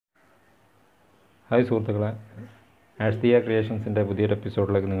Hi സുഹൃത്തുക്കളെ, ആഷ്തിയ ക്രിയേഷൻസിൻ്റെ പുതിയൊരു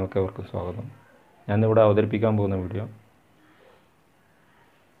എപ്പിസോഡിലേക്ക് നിങ്ങൾക്ക് ഏവർക്കും സ്വാഗതം. ഞാനിവിടെ അവതരിപ്പിക്കാൻ പോകുന്ന വീഡിയോ,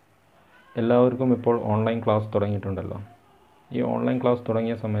 എല്ലാവർക്കും ഇപ്പോൾ ഓൺലൈൻ ക്ലാസ് തുടങ്ങിയിട്ടുണ്ടല്ലോ. ഈ ഓൺലൈൻ ക്ലാസ്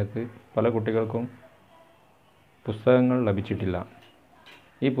തുടങ്ങിയ സമയത്ത് പല കുട്ടികൾക്കും പുസ്തകങ്ങൾ ലഭിച്ചിട്ടില്ല.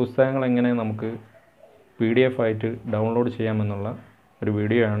 ഈ പുസ്തകങ്ങൾ എങ്ങനെ നമുക്ക് PDF ആയിട്ട് ഡൗൺലോഡ് ചെയ്യാമെന്നുള്ള ഒരു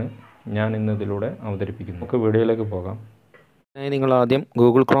വീഡിയോ ആണ് ഞാൻ ഇന്ന് ഇതിലൂടെ അവതരിപ്പിക്കുന്നത്. നമുക്ക് വീഡിയോയിലേക്ക് പോകാം. നിങ്ങൾ ആദ്യം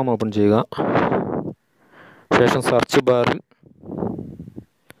ഗൂഗിൾ ക്രോം ഓപ്പൺ ചെയ്യുക. ശേഷം സെർച്ച് ബാറിൽ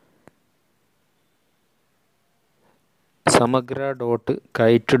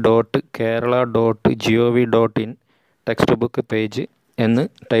samagara.kite.kerala.gov.in ടെക്സ്റ്റ് ബുക്ക് പേജ് എന്ന്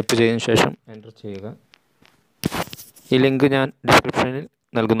ടൈപ്പ് ചെയ്തതിന് ശേഷം എൻ്റർ ചെയ്യുക. ഈ ലിങ്ക് ഞാൻ ഡിസ്ക്രിപ്ഷനിൽ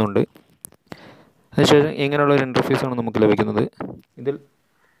നൽകുന്നുണ്ട്. അതിനുശേഷം ഇങ്ങനെയുള്ളൊരു ഇൻ്റർഫേസാണ് നമുക്ക് ലഭിക്കുന്നത്. ഇതിൽ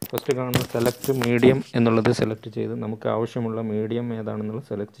ഫസ്റ്റ് കാണുന്ന സെലക്ട് മീഡിയം എന്നുള്ളത് സെലക്ട് ചെയ്ത് നമുക്ക് ആവശ്യമുള്ള മീഡിയം ഏതാണെന്നുള്ളത്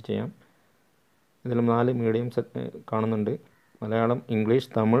സെലക്ട് ചെയ്യാം. ഇതിൽ 4 മീഡിയം കാണുന്നുണ്ട്: മലയാളം, ഇംഗ്ലീഷ്,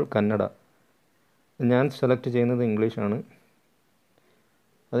 തമിഴ്, കന്നഡ. ഞാൻ സെലക്ട് ചെയ്യുന്നത് ഇംഗ്ലീഷാണ്.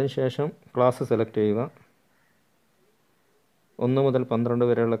 അതിനുശേഷം ക്ലാസ് സെലക്ട് ചെയ്യുക. 1 മുതൽ 12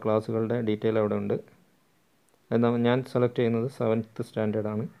 വരെയുള്ള ക്ലാസ്സുകളുടെ ഡീറ്റെയിൽ അവിടെ ഉണ്ട്. ഞാൻ സെലക്ട് ചെയ്യുന്നത് 7th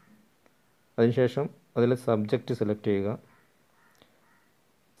സ്റ്റാൻഡേർഡാണ്. അതിനുശേഷം അതിൽ സബ്ജക്റ്റ് സെലക്ട് ചെയ്യുക.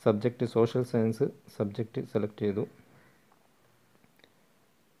 Subject social science subject select ചെയ്തു.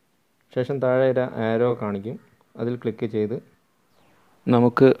 ശേഷം താഴെ ഒരു ആരോ കാണിക്കും, അതിൽ ക്ലിക്ക് ചെയ്ത്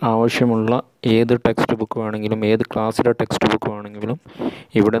നമുക്ക് ആവശ്യമുള്ള ഏത് ടെക്സ്റ്റ് ബുക്ക് വേണമെങ്കിലും, ഏത് ക്ലാസ്സിലെ ടെക്സ്റ്റ് ബുക്ക് വേണമെങ്കിലും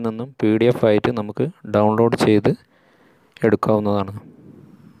ഇവിടെ നിന്നും PDF ആയിട്ട് നമുക്ക് ഡൗൺലോഡ് ചെയ്ത് എടുക്കാവുന്നതാണ്.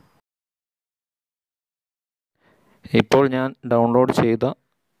 ഇപ്പോൾ ഞാൻ ഡൗൺലോഡ് ചെയ്ത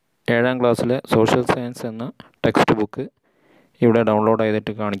 7ാം ക്ലാസ്സിലെ സോഷ്യൽ സയൻസ് എന്ന ടെക്സ്റ്റ് ബുക്ക് ഇവിടെ ഡൗൺലോഡ്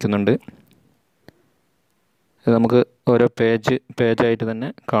ചെയ്തിട്ട് കാണിക്കുന്നുണ്ട്. ഇത് നമുക്ക് ഓരോ പേജായിട്ട് തന്നെ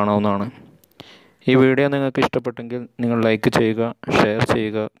കാണാവുന്നതാണ്. ഈ വീഡിയോ നിങ്ങൾക്ക് ഇഷ്ടപ്പെട്ടെങ്കിൽ നിങ്ങൾ ലൈക്ക് ചെയ്യുക, ഷെയർ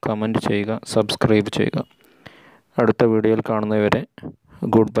ചെയ്യുക, കമൻറ്റ് ചെയ്യുക, സബ്സ്ക്രൈബ് ചെയ്യുക. അടുത്ത വീഡിയോയിൽ കാണുന്നവരെ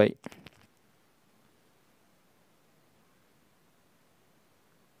ഗുഡ് ബൈ.